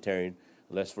a vegetarian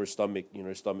unless for stomach,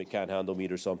 your stomach can't handle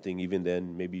meat or something. Even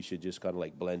then, maybe you should just kind of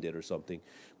like blend it or something.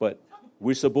 But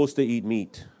we're supposed to eat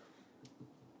meat.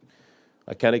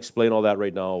 I can't explain all that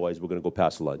right now, otherwise we're going to go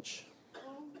past lunch.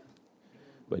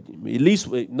 But at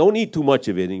least don't eat too much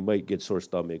of it. You might get sore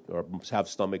stomach or have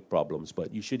stomach problems.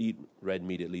 But you should eat red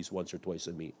meat at least once or twice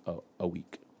a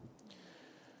week.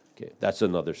 Okay, that's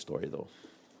another story though.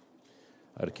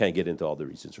 I can't get into all the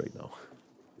reasons right now.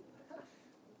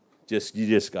 You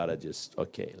just gotta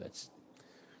let's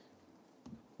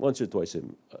once or twice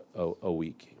a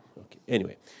week. Okay.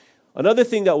 Anyway, another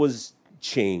thing that was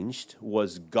changed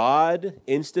was God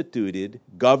instituted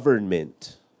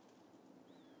government.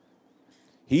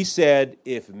 He said,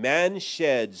 if man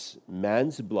sheds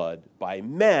man's blood, by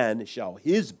man shall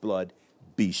his blood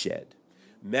be shed.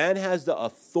 Man has the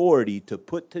authority to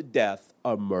put to death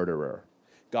a murderer.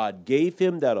 God gave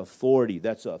him that authority.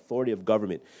 That's the authority of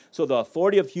government. So the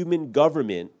authority of human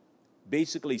government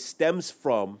basically stems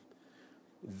from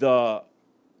the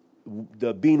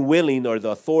being willing or the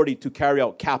authority to carry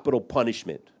out capital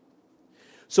punishment.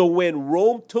 So when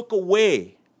Rome took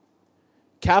away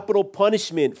capital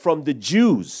punishment from the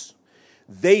Jews,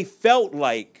 they felt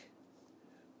like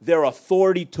their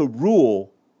authority to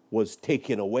rule was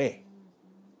taken away.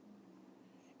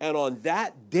 And on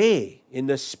that day in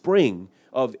the spring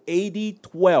of AD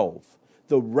 12,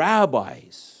 the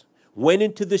rabbis went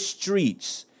into the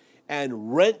streets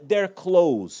and rent their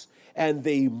clothes and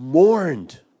they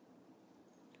mourned.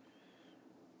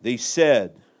 They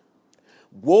said,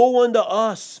 woe unto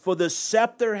us, for the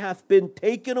scepter hath been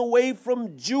taken away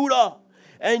from Judah,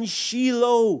 and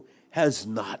Shiloh has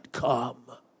not come.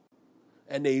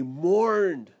 And they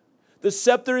mourned. The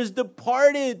scepter is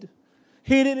departed.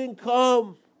 He didn't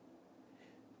come.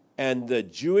 And the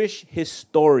Jewish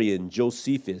historian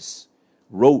Josephus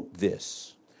wrote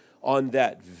this. On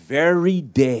that very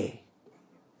day,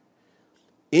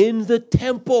 in the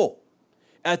temple,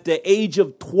 at the age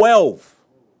of 12,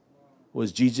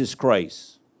 was Jesus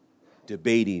Christ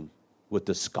debating with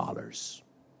the scholars.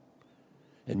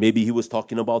 And maybe he was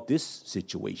talking about this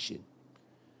situation.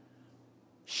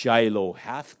 Shiloh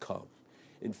hath come.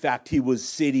 In fact, he was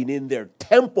sitting in their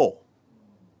temple.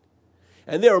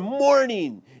 And they're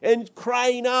mourning and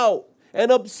crying out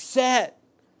and upset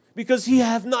because he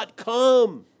hath not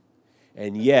come.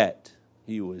 And yet,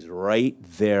 he was right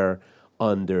there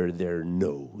under their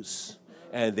nose.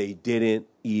 And they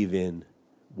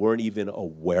weren't even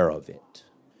aware of it.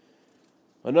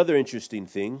 Another interesting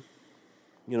thing,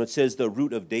 it says the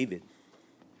root of David.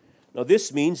 Now,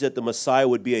 this means that the Messiah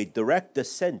would be a direct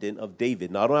descendant of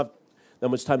David. Now, I don't have that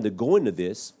much time to go into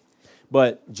this,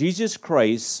 but Jesus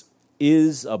Christ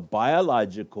is a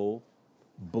biological,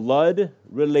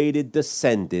 blood-related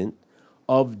descendant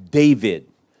of David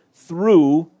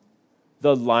through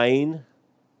the line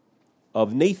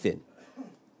of Nathan.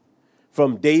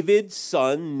 From David's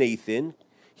son, Nathan,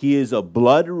 he is a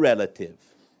blood relative.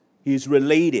 He's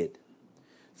related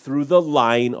through the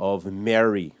line of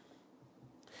Mary.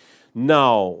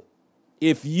 Now,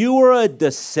 if you are a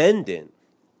descendant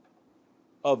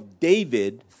of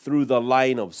David through the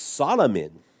line of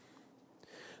Solomon,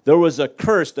 there was a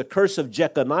curse, the curse of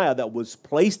Jeconiah, that was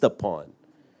placed upon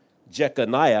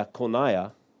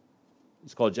Coniah.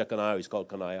 He's called Jeconiah, he's called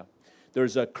Coniah.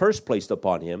 There's a curse placed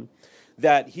upon him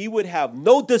that he would have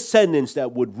no descendants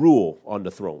that would rule on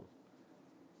the throne.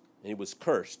 And he was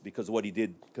cursed because of what he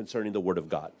did concerning the word of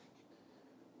God.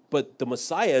 But the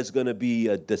Messiah is going to be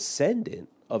a descendant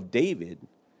of David,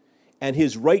 and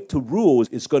his right to rule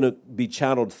is going to be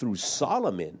channeled through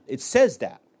Solomon. It says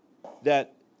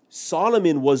that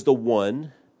Solomon was the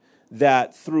one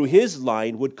that through his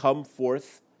line would come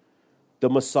forth the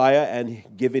Messiah and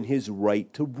given his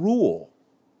right to rule.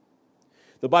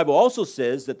 The Bible also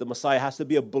says that the Messiah has to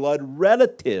be a blood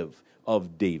relative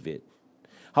of David.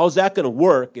 How's that going to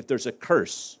work if there's a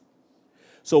curse?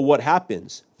 So what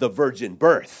happens? The virgin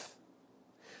birth.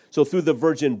 So through the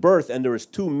virgin birth, and there is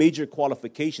two major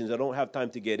qualifications I don't have time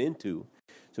to get into.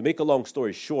 To make a long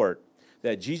story short,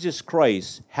 that Jesus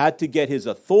Christ had to get his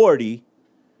authority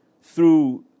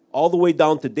through all the way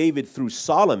down to David through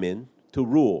Solomon to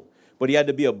rule. But he had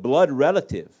to be a blood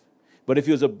relative. But if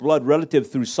he was a blood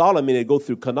relative through Solomon, it'd go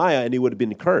through Coniah and he would have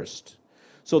been cursed.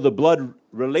 So the blood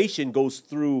relation goes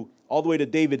through all the way to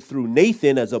David through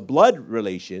Nathan as a blood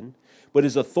relation, but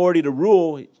his authority to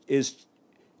rule is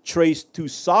traced to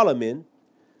Solomon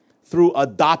through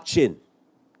adoption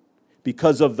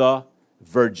because of the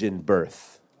virgin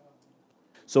birth.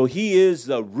 So he is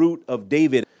the root of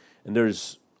David, and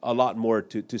there's a lot more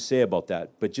to say about that.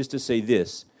 But just to say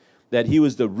this, that he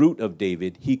was the root of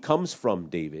David. He comes from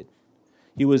David.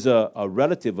 He was a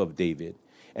relative of David,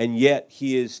 and yet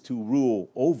he is to rule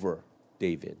over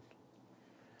David.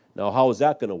 Now, how is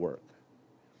that going to work?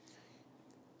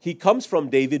 He comes from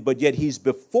David, but yet he's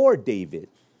before David.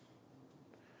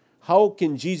 How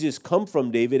can Jesus come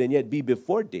from David and yet be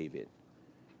before David?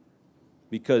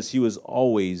 Because he was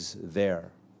always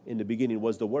there. In the beginning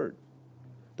was the Word.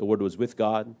 The Word was with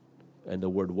God, and the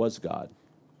Word was God.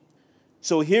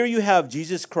 So here you have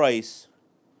Jesus Christ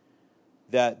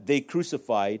that they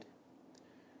crucified,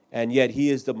 and yet he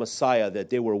is the Messiah that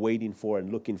they were waiting for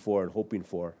and looking for and hoping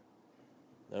for.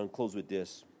 And I'll close with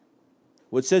this.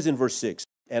 What it says in verse 6,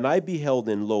 "And I beheld,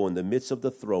 and lo, in the midst of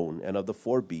the throne and of the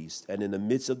four beasts, and in the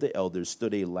midst of the elders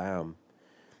stood a lamb,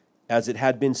 as it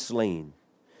had been slain,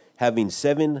 having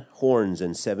 7 horns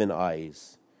and 7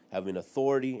 eyes, having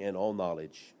authority and all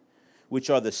knowledge, which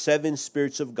are the 7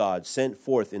 spirits of God sent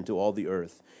forth into all the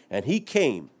earth. And he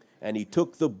came, and he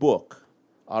took the book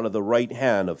out of the right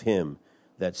hand of him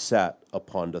that sat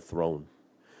upon the throne."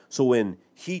 So when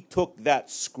he took that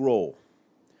scroll,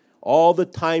 all the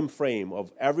time frame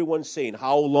of everyone saying,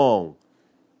 how long?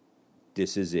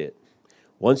 This is it.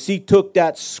 Once he took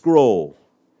that scroll,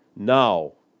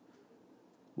 now,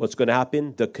 what's going to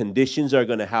happen? The conditions are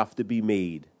going to have to be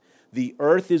made. The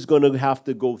earth is going to have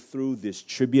to go through this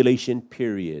tribulation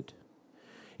period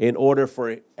in order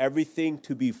for everything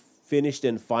to be finished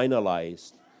and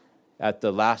finalized at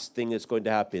the last thing that's going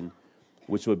to happen,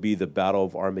 which would be the Battle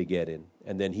of Armageddon.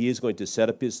 And then he is going to set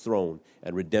up his throne,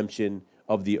 and redemption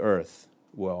of the earth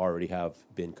will already have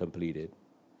been completed.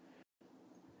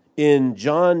 In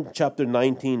John chapter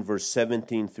 19, verse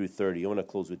 17 through 30, I want to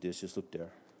close with this. Just look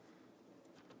there.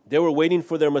 They were waiting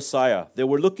for their Messiah. They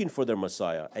were looking for their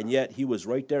Messiah, and yet he was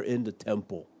right there in the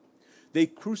temple. They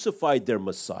crucified their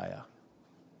Messiah.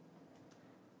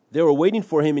 They were waiting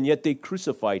for him, and yet they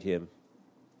crucified him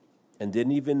and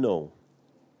didn't even know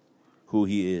who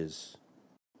he is.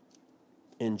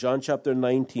 In John chapter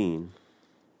 19,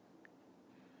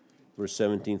 verse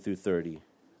 17 through 30,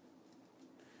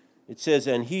 it says,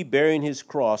 "And he, bearing his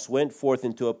cross, went forth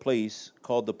into a place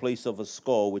called the place of a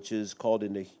skull, which is called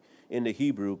in the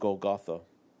Hebrew Golgotha.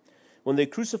 When they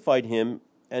crucified him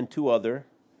and 2 other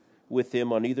with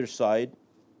him on either side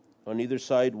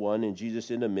one, and Jesus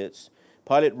in the midst,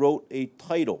 Pilate wrote a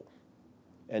title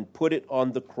and put it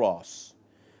on the cross.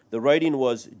 The writing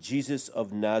was, Jesus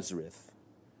of Nazareth,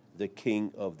 the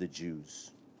King of the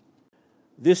Jews.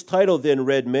 This title then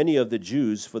read many of the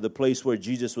Jews, for the place where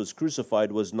Jesus was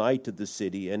crucified was nigh to the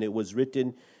city, and it was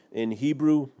written in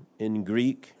Hebrew, in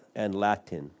Greek, and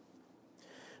Latin.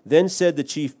 Then said the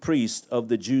chief priest of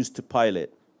the Jews to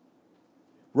Pilate,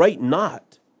 Write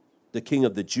not the King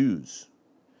of the Jews,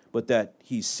 but that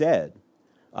he said,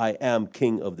 I am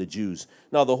King of the Jews."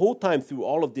 Now, the whole time through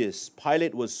all of this,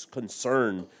 Pilate was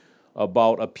concerned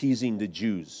about appeasing the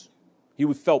Jews.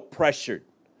 He felt pressured.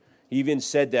 He even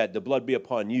said that the blood be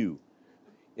upon you.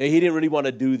 And he didn't really want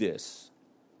to do this.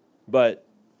 But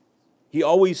he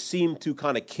always seemed to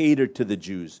kind of cater to the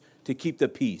Jews, to keep the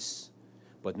peace.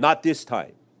 But not this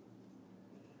time.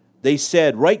 They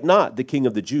said, "Write not the King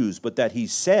of the Jews, but that he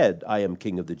said, I am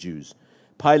King of the Jews."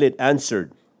 Pilate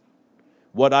answered,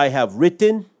 "What I have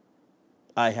written,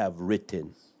 I have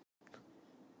written."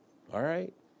 All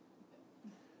right.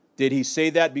 Did he say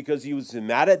that because he was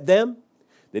mad at them?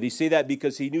 Did he say that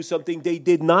because he knew something they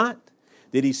did not?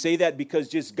 Did he say that because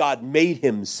just God made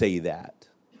him say that?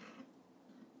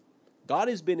 God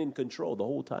has been in control the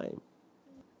whole time.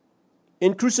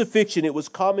 In crucifixion, it was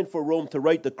common for Rome to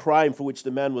write the crime for which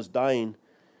the man was dying,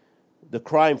 the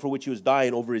crime for which he was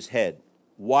dying, over his head.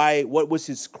 Why? What was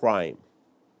his crime?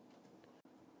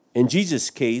 In Jesus'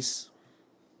 case,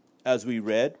 as we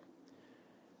read,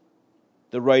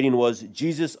 the writing was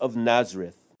Jesus of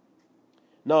Nazareth.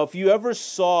 Now, if you ever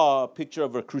saw a picture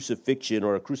of a crucifixion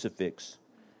or a crucifix,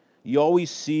 you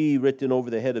always see written over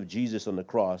the head of Jesus on the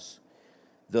cross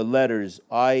the letters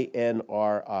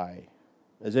INRI.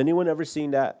 Has anyone ever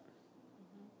seen that?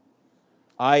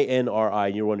 INRI,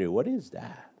 and you're wondering, what is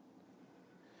that?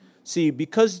 See,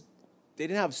 because they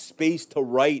didn't have space to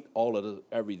write all of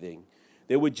everything,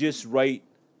 they would just write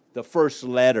the first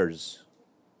letters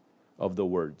of the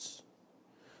words.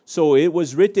 So it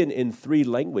was written in 3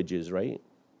 languages, right?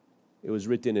 It was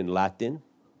written in Latin,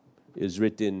 it was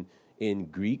written in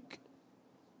Greek,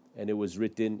 and it was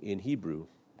written in Hebrew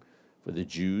for the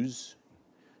Jews,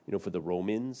 for the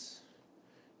Romans,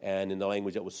 and in the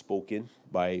language that was spoken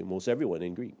by most everyone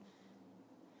in Greek.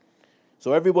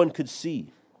 So everyone could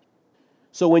see.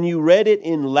 So when you read it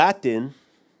in Latin,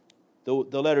 the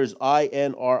letters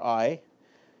INRI,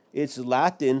 it's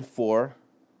Latin for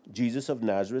Jesus of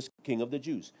Nazareth, King of the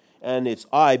Jews. And it's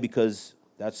I because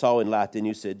that's how in Latin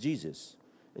you said Jesus.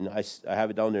 And I have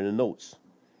it down there in the notes.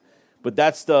 But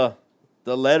that's the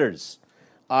letters,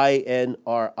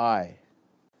 I-N-R-I.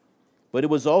 But it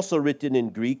was also written in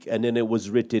Greek, and then it was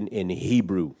written in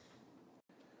Hebrew.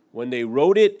 When they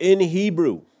wrote it in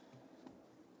Hebrew,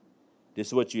 this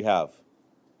is what you have.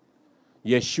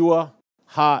 Yeshua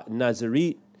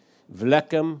ha-Nazareth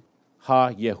vlechem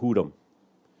ha-Yehudam.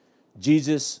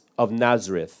 Jesus of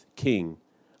Nazareth, King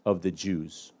of the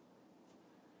Jews.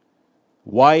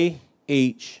 Y-H-V-H.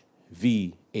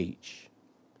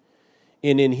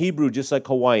 And in Hebrew, just like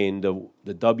Hawaiian,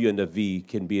 the W and the V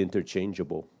can be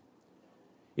interchangeable.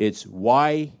 It's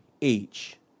Y-H-W-H.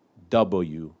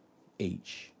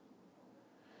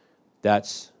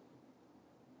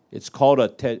 It's called a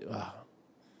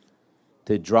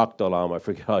tetractylam. I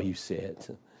forget how you say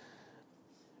it.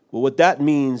 Well, what that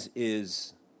means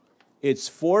is it's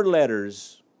 4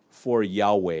 letters for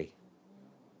Yahweh.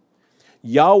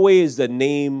 Yahweh is the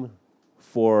name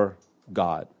for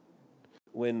God.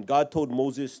 When God told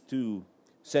Moses to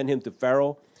send him to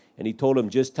Pharaoh, and he told him,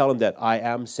 just tell him that I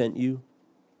am sent you.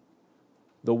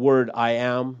 The word I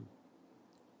am,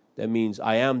 that means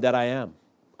I am that I am.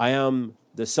 I am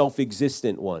the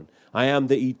self-existent one. I am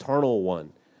the eternal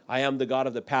one. I am the God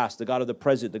of the past, the God of the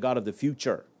present, the God of the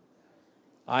future.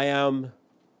 I am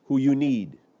who you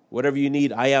need. Whatever you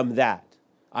need, I am that.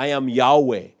 I am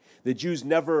Yahweh. The Jews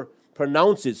never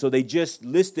pronounced it, so they just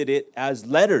listed it as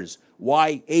letters,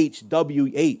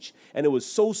 Y-H-W-H. And it was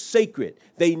so sacred,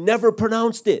 they never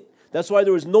pronounced it. That's why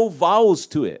there was no vowels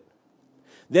to it.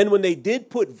 Then when they did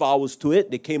put vowels to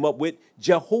it, they came up with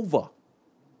Jehovah.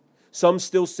 Some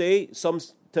still say, some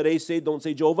today say, don't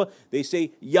say Jehovah, they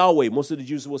say Yahweh. Most of the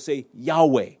Jews will say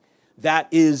Yahweh. That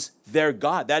is their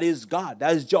God. That is God.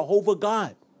 That is Jehovah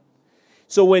God.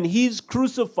 So when he's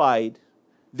crucified,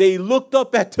 they looked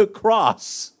up at the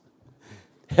cross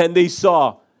and they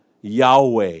saw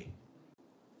Yahweh.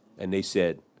 And they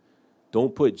said,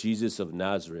 don't put Jesus of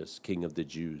Nazareth, King of the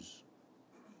Jews,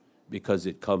 because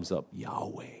it comes up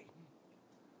Yahweh.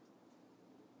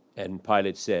 And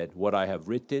Pilate said, what I have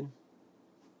written,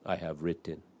 I have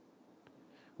written.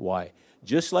 Why?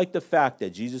 Just like the fact that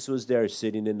Jesus was there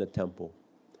sitting in the temple,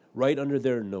 right under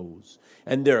their nose,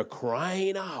 and they're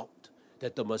crying out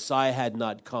that the Messiah had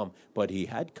not come, but he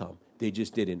had come. They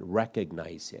just didn't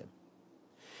recognize him.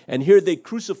 And here they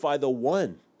crucify the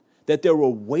one that they were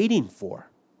waiting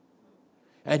for.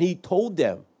 And he told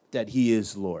them that he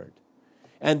is Lord.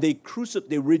 And they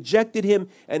rejected him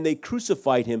and they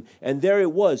crucified him. And there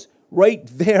it was, right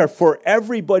there for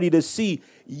everybody to see,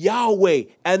 Yahweh,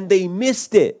 and they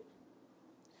missed it.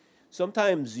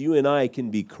 Sometimes you and I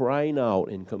can be crying out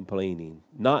and complaining,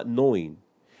 not knowing,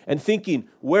 and thinking,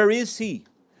 where is he?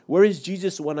 Where is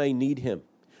Jesus when I need him?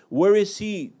 Where is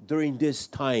he during this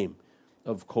time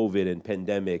of COVID and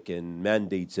pandemic and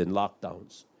mandates and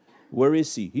lockdowns? Where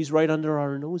is he? He's right under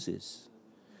our noses.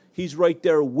 He's right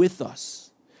there with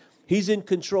us. He's in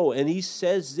control. And he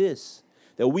says this,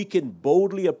 that we can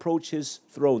boldly approach his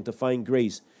throne to find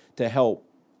grace to help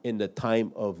in the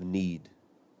time of need.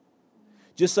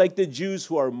 Just like the Jews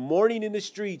who are mourning in the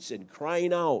streets and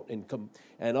crying out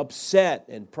and upset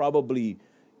and probably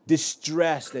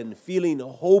distressed and feeling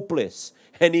hopeless.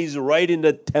 And he's right in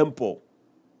the temple.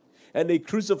 And they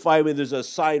crucify him and there's a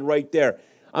sign right there.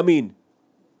 I mean,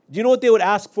 do you know what they would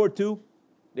ask for too?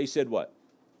 They said what?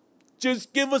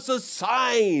 Just give us a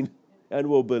sign and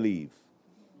we'll believe.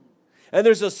 And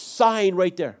there's a sign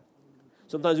right there.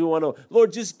 Sometimes we want to,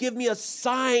 Lord, just give me a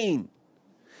sign.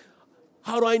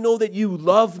 How do I know that you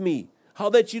love me? How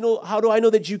do I know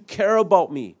that you care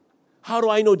about me? How do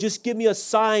I know? Just give me a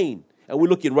sign. And we're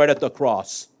looking right at the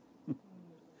cross.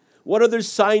 What other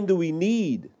sign do we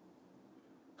need?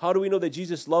 How do we know that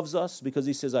Jesus loves us? Because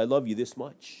he says, I love you this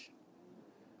much.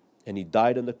 And he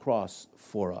died on the cross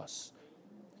for us.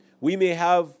 We may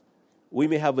have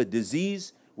a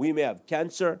disease. We may have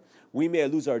cancer. We may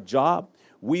lose our job.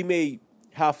 We may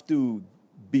have to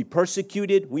be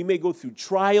persecuted. We may go through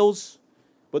trials.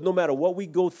 But no matter what we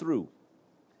go through,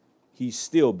 he's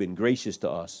still been gracious to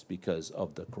us because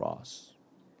of the cross.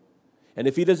 And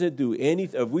if he doesn't do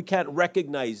anything, if we can't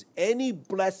recognize any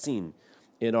blessing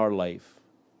in our life,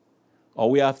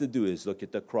 all we have to do is look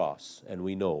at the cross and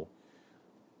we know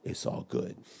it's all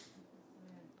good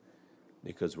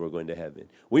because we're going to heaven.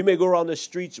 We may go around the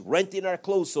streets renting our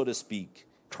clothes, so to speak,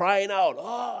 crying out,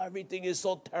 oh, everything is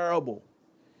so terrible.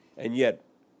 And yet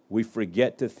we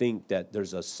forget to think that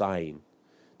there's a sign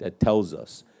that tells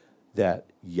us that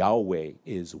Yahweh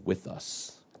is with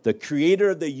us. The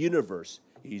creator of the universe,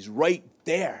 he's right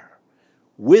there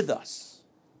with us.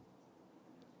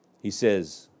 He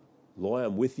says, Lo, I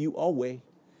am with you always,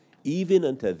 even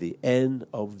unto the end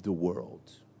of the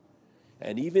world.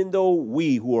 And even though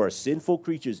we who are sinful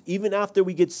creatures, even after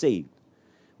we get saved,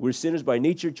 we're sinners by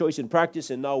nature, choice, and practice,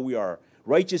 and now we are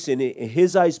righteous in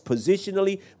his eyes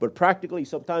positionally, but practically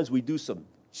sometimes we do some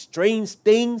strange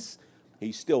things.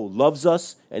 He still loves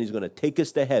us, and he's going to take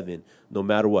us to heaven no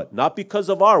matter what. Not because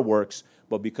of our works,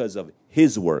 but because of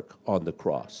his work on the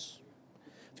cross.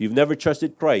 If you've never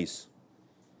trusted Christ,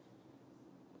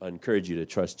 I encourage you to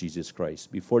trust Jesus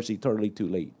Christ before it's eternally too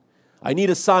late. I need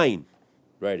a sign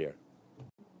right here.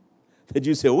 The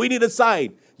Jews say, we need a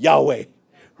sign. Yahweh,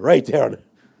 right there.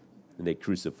 And they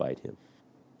crucified him.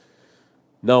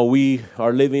 Now we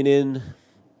are living in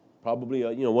probably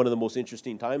one of the most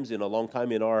interesting times in a long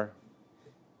time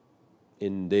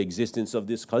in the existence of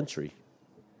this country.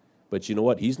 But you know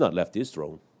what? He's not left his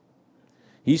throne.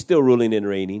 He's still ruling and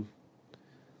reigning.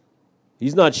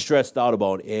 He's not stressed out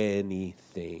about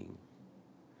anything.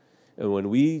 And when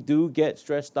we do get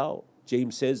stressed out,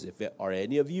 James says, if are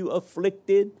any of you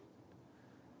afflicted,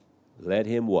 let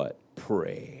him what?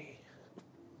 Pray.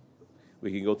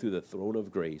 We can go through the throne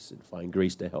of grace and find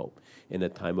grace to help in a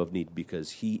time of need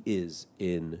because he is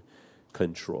in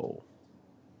control.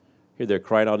 Here they're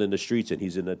crying out in the streets and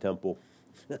he's in the temple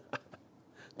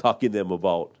talking to them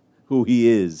about who he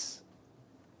is.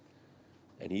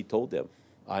 And he told them,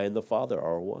 I and the Father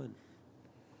are one.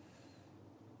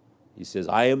 He says,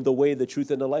 I am the way, the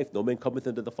truth, and the life. No man cometh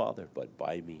into the Father but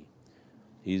by me.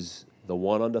 He's the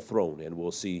one on the throne, and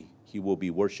we'll see he will be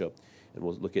worshipped. And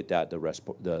we'll look at that,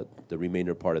 the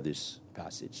remainder part of this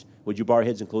passage. Would you bow your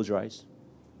heads and close your eyes?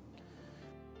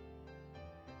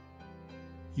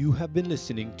 You have been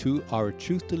listening to our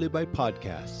Truth to Live By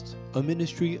podcast, a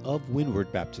ministry of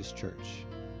Windward Baptist Church.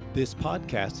 This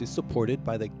podcast is supported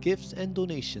by the gifts and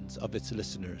donations of its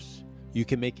listeners. You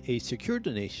can make a secure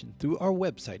donation through our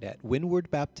website at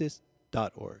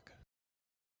windwardbaptist.org.